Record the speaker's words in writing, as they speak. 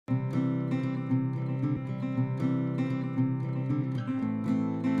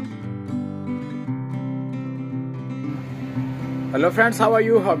Hello friends, how are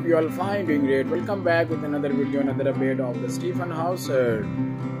you? Hope you all fine, doing great. Welcome back with another video, another update of the Stjepan Hauser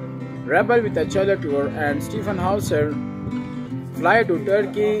Rebel with a cello tour. And Stjepan Hauser fly to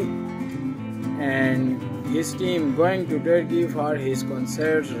Turkey and his team going to Turkey for his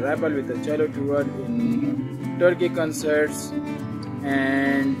concerts. Rebel with a cello tour in Turkey concerts,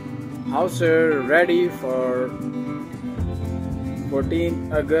 and Hauser ready for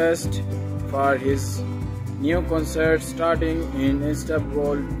 14th August for his new concert starting in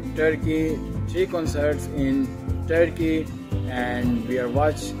Istanbul, Turkey. 3 concerts in Turkey, and we are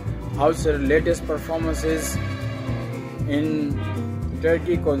watching Hauser latest performances in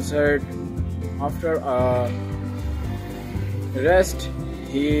Turkey concert. After a rest,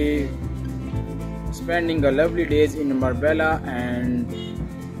 he spending a lovely days in Marbella, and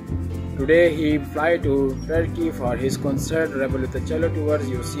today he fly to Turkey for his concert Rebel with the cello tours.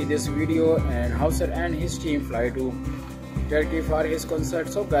 You see this video, and Hauser and his team fly to Turkey for his concert.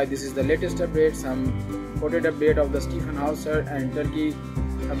 So guys, this is the latest update, some quoted update of the Stjepan Hauser and Turkey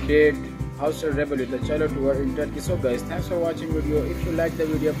update. Hauser Rebel with the cello tour in Turkey. So guys, thanks for watching video. If you like the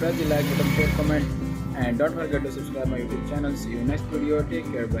video, press the like button, share, comment, and don't forget to subscribe my YouTube channel. See you next video.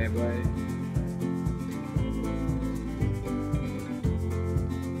 Take care. Bye bye.